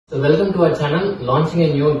So welcome to our channel, launching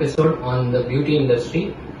a new episode on the beauty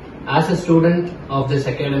industry. As a student of this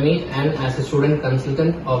academy and as a student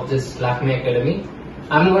consultant of this Lakme Academy,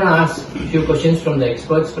 I'm going to ask a few questions from the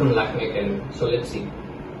experts from Lakme Academy. So let's see.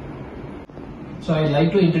 So I'd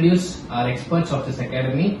like to introduce our experts of this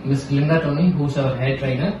academy, Miss Linda Tony, who's our hair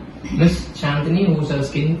trainer, Miss Chandni, who's our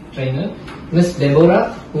skin trainer, Miss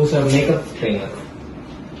Deborah, who's our makeup trainer.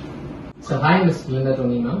 So hi Miss Linda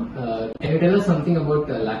Tony ma'am, can you tell us something about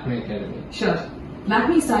Lakme Academy? Sure.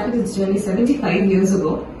 Lakme started its journey 75 years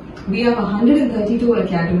ago. We have 132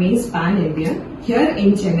 academies pan-India. Here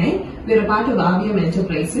in Chennai, we are a part of RBM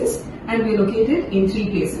Enterprises and we are located in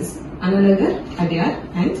 3 places, Ananagar, Adyar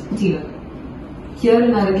and Tina. Here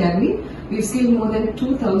in our academy, we have skilled more than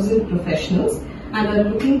 2,000 professionals and are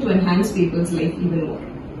looking to enhance people's life even more.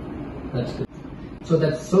 That's good. So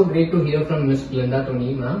that's so great to hear from Miss Linda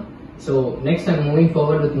Tony ma'am. So next I'm moving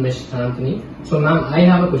forward with Miss Chandni. So ma'am, I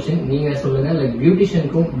have a question. நீங்க சொல்லுங்க, like beautician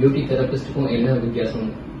க்கும் beauty therapist க்கும் என்ன வித்தியாசம்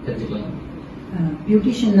தெரிஞ்சுக்கலாம்?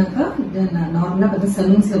 Beautician நாக்கா நார்மலா வந்து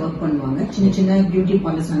சலூன்ஸ்ல work பண்ணுவாங்க, சின்ன பியூட்டி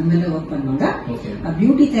பார்லர்ஸ் அந்த மாதிரி வர்க் பண்ணுவாங்க.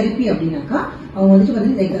 பியூட்டி தெரப்பி அப்படின்னாக்கா அவங்க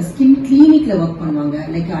வந்து லைக் ஸ்கின் கிளினிக்ல வர்க் பண்ணுவாங்க,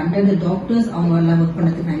 லைக் அண்டர் த டாக்டர்ஸ் அவங்க எல்லாம் வர்க்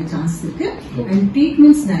பண்ணதுக்கு நிறைய சான்சஸ் இருக்கு. அண்ட்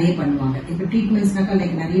ட்ரீட்மெண்ட்ஸ் நிறைய பண்ணுவாங்க. இப்ப ட்ரீட்மெண்ட்ஸ்னாக்கா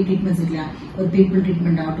லைக் நிறைய ட்ரீட்மெண்ட்ஸ் இல்லையா, ஒரு பிம்பிள்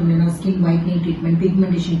ட்ரீட்மெண்ட் ஆகட்டும், இல்லைன்னா skin whitening treatment,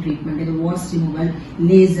 pigmentation treatment, இது வாட்ஸ் ரிமூவல்,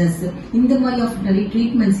 லேசர்ஸ், இந்த மாதிரி ஆஃப் நிறைய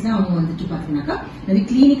ட்ரீட்மெண்ட்ஸ்ல அவங்க வந்துட்டு பாத்தீங்கன்னாக்கா நிறைய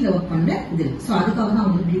கிளினிக்ல ஒர்க் பண்ண இது இருக்கு. ஸோ அதுக்காக தான்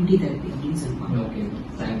அவங்க பியூட்டி தெரப்பி அப்படின்னு சொல்லுவாங்க. Okay,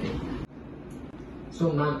 thank you. So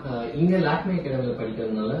ma'am, இங்க Lakme Academy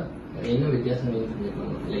படிக்கிறதுனால என்ன வித்தியாசம்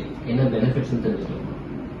தெரிஞ்சுக்கலாம், லைக் என்ன பெனிஃபிட்ஸ் தெரிஞ்சுக்கலாம்?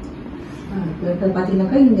 இப்ப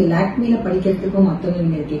பாத்தீங்கன்னாக்கா இங்க லாக்மேல படிக்கிறதுக்கும் மத்தவங்க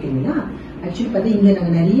நீங்க கேக்குறீங்களா? ஆக்சுவலி பார்த்தா இங்க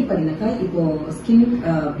நாங்க நிறைய பாத்தீங்கன்னாக்கா இப்போ ஸ்கின்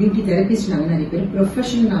பியூட்டி தெரபிஸ்ட் நாங்க நிறைய பேர்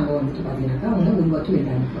ப்ரொஃபஷனல் நாங்க வந்துட்டு பாத்தீங்கன்னாக்கா அவங்க உருவாக்கி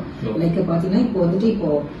விட்டாங்க. லைக் பாத்தீங்கன்னா இப்போ வந்துட்டு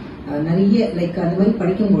இப்போ நிறைய லைக் அந்த மாதிரி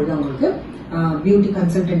படிக்கும்போது அவங்களுக்கு பியூட்டி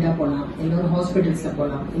கன்சல்டன்டா போகலாம், இல்லை ஒரு ஹாஸ்பிட்டல்ஸ்ல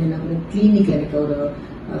போகலாம், இல்லைன்னா ஒரு கிளினிக்ல இருக்க ஒரு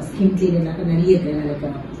ஸ்கின் கிளினிக்னாக்கா நிறைய இருக்கு. லைக்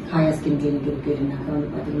ஹாயா ஸ்கின் கிளினிக் இருக்கு, இல்லைனாக்கா வந்து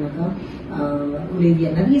பாத்தீங்கன்னாக்கா ஒலிவியா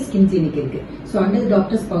நிறைய ஸ்கின் கிளினிக் இருக்கு. ஸோ அண்டர்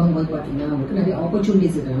டாக்டர்ஸ் பார்க்கும்போது பாத்தீங்கன்னா அவங்களுக்கு நிறைய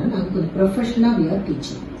ஆப்பர்ச்சுனிட்டிஸ் இருக்காங்க. நாங்க கொஞ்சம் ப்ரொஃபஷனலா we are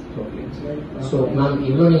teaching. So ma'am,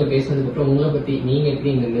 இவ்வளோ நீங்க பேசுனதுக்கு அப்புறம் உங்களை பத்தி நீங்க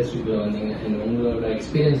எப்படி இந்த இண்டஸ்ட்ரிக்குள்ள வந்தீங்க, உங்களோட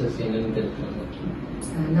எக்ஸ்பீரியன்சஸ் என்னன்னு தெரிஞ்சுக்கலாம்?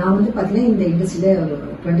 நான் வந்து பாத்தீங்கன்னா இந்த இண்டஸ்ட்ரியில ஒரு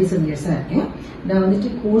 27 இயர்ஸா இருக்கேன். நான் வந்துட்டு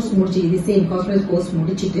கோர்ஸ் முடிச்சு இது சேம் கார்பரேட் கோர்ஸ்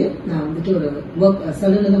முடிச்சுட்டு நான் வந்துட்டு ஒரு ஒர்க்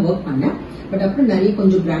சலூன்ல தான் ஒர்க் பண்ணேன். பட் அப்புறம் நிறைய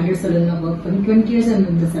கொஞ்சம் பிராண்டட் சலூன்ல ஒர்க் பண்ணி 20 இயர்ஸ்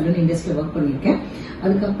இந்த சலூன் இண்டஸ்ட்ரியில ஒர்க் பண்ணிருக்கேன்.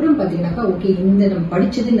 அதுக்கப்புறம் பாத்தீங்கன்னாக்கா ஓகே, இந்த நம்ம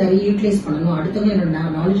படிச்சது நிறைய யூட்டிலைஸ் பண்ணணும், அடுத்தவங்க என்னோட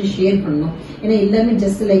நாலேஜ் ஷேர் பண்ணணும். ஏன்னா எல்லாமே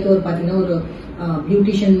ஜஸ்ட் லைக் ஒரு பாத்தீங்கன்னா ஒரு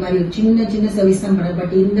பியூட்டிஷியன் மாதிரி ஒரு சின்ன சர்வீஸ் தான் பண்ண.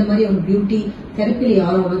 பட் இந்த மாதிரி அவங்க பியூட்டி தெரப்பில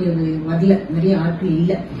யாரும் வரல, நிறைய ஆட்கள்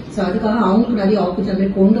இல்ல. சோ அதுக்காக அவங்களுக்கு நிறைய ஆப்பர்ச்சுனிட்டி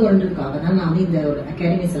கொண்டு வரதுக்காக தான் நான் வந்து இந்த ஒரு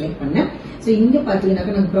அகாடமி செலக்ட் பண்ணேன். சோ இங்க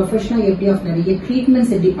பாத்தீங்கன்னாக்கா நாங்க ப்ரொஃபஷனல் எப்படி ஆஃப் நிறைய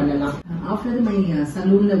ட்ரீட்மெண்ட்ஸ் எப்படி பண்ணலாம். ஆஃப்டர் மை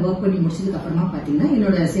சலூன்ல ஒர்க் பண்ணி முடிச்சதுக்கு அப்புறமா பாத்தீங்கன்னா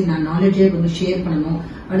என்னோட நான் நாலேஜை கொஞ்சம் ஷேர் பண்ணணும்,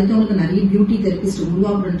 அடுத்தவங்களுக்கு நிறைய பியூட்டி தெரபிஸ்ட்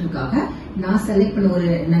உருவாக்குறதுக்காக நான் செலக்ட் பண்ண ஒரு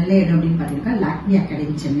நல்ல இடம் அப்படின்னு பாத்தீங்கன்னா லாக்மே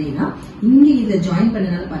அகாடமி சென்னை தான். இங்க இதை ஜாயின்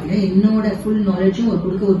பண்ணனால பாத்தீங்கன்னா என்னோட ஃபுல் நாலேஜும் ஒரு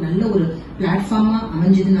கொடுக்க ஒரு நல்ல ஒரு பிளாட்ஃபார்மா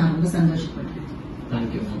அமைஞ்சது. நான் ரொம்ப சந்தோஷப்படுறேன்.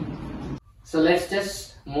 Thank you, ma'am. So let's just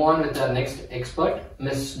move on with our next expert,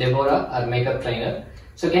 Miss Deborah, our makeup trainer.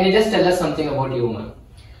 So can you just tell us something about you, ma'am?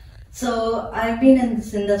 So I've been in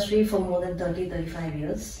this industry for more than 35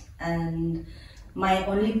 years, and my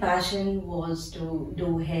only passion was to do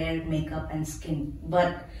hair, makeup and skin.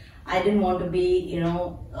 But I didn't want to be,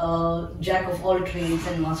 jack of all trades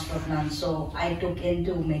and master of none. So I took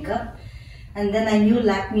into makeup. And then I knew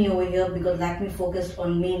Lakme over here because Lakme focused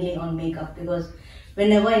mainly on makeup. Because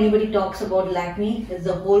whenever anybody talks about Lakme,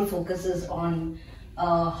 the whole focus is on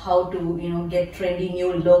how to get trendy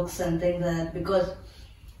new looks and things like that. Because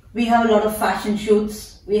we have a lot of fashion shoots,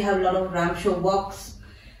 we have a lot of ramp show walks,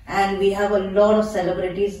 and we have a lot of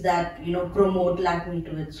celebrities that promote Lakme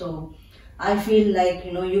to it. So I feel like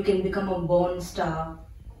you can become a born star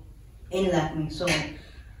in Lakme. So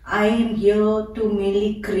I am here to mainly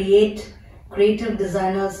create creative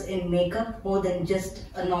designers in makeup more than just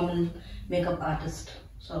a normal makeup artist.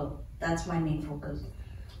 So that's my main focus.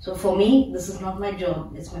 So for me, this is not my job,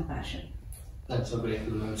 it's my passion. That's so great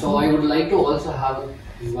to learn. So I would like to also have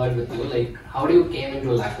a word with you, like how do you came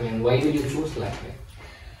into Lakme and why did you choose Lakme?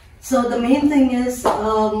 So the main thing is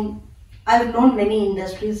I've known many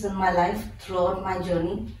industries in my life throughout my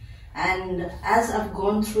journey, and as I've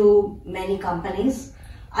gone through many companies,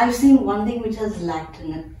 I've seen one thing which has lacked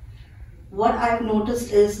in it. What I've noticed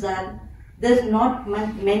is that there's not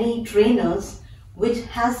many trainers which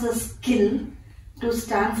has the skill to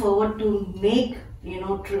stand forward to make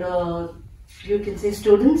you can say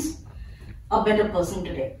students a better person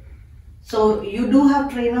today. So you do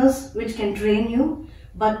have trainers which can train you,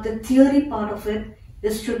 but the theory part of it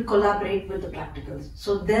is should collaborate with the practicals.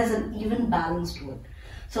 So there's an even balance to it.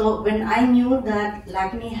 So when I knew that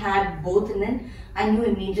Lakme had both in it, I knew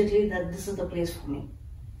immediately that this is the place for me.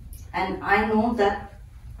 And I know that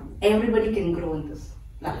everybody can grow in this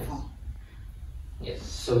platform. Yes,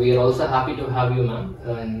 so we are also happy to have you, ma'am,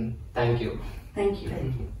 and thank you. Thank you.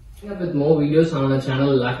 With more videos on our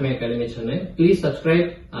channel Lakme Academy Chennai, please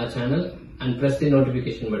subscribe our channel and press the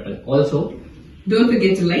notification button. Also, Don't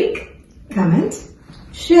forget to like, Comment,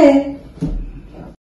 share.